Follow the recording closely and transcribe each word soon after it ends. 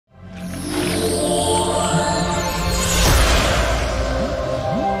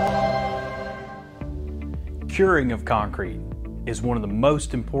curing of concrete is one of the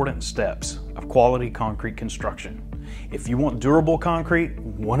most important steps of quality concrete construction. If you want durable concrete,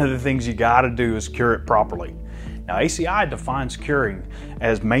 one of the things you got to do is cure it properly. Now, ACI defines curing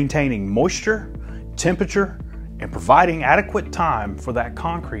as maintaining moisture, temperature, and providing adequate time for that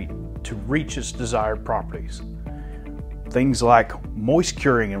concrete to reach its desired properties. Things like moist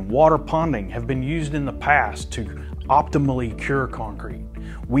curing and water ponding have been used in the past to optimally cure concrete.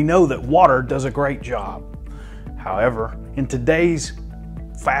 We know that water does a great job. However, in today's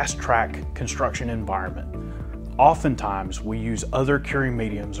fast-track construction environment, oftentimes we use other curing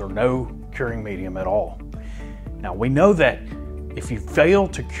mediums or no curing medium at all. Now, we know that if you fail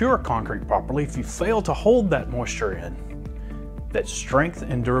to cure concrete properly, if you fail to hold that moisture in, that strength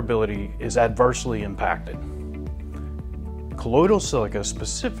and durability is adversely impacted. Colloidal silica,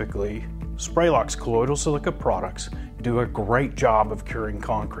 specifically Spraylock's colloidal silica products, do a great job of curing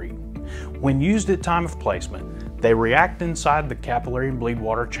concrete. When used at time of placement, they react inside the capillary and bleed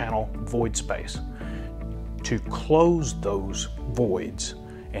water channel void space to close those voids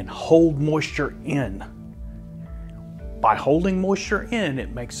and hold moisture in. By holding moisture in,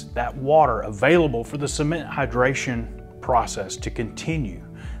 it makes that water available for the cement hydration process to continue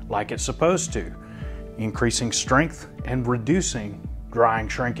like it's supposed to, increasing strength and reducing drying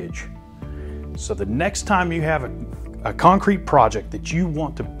shrinkage. So the next time you have a concrete project that you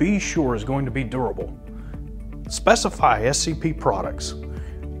want to be sure is going to be durable, specify SCP products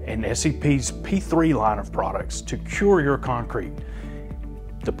and SCP's P3 line of products to cure your concrete.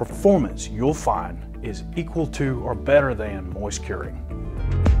 The performance you'll find is equal to or better than moist curing.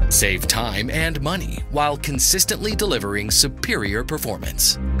 Save time and money while consistently delivering superior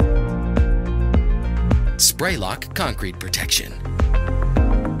performance. Spraylock Concrete Protection.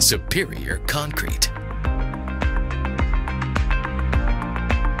 Superior concrete.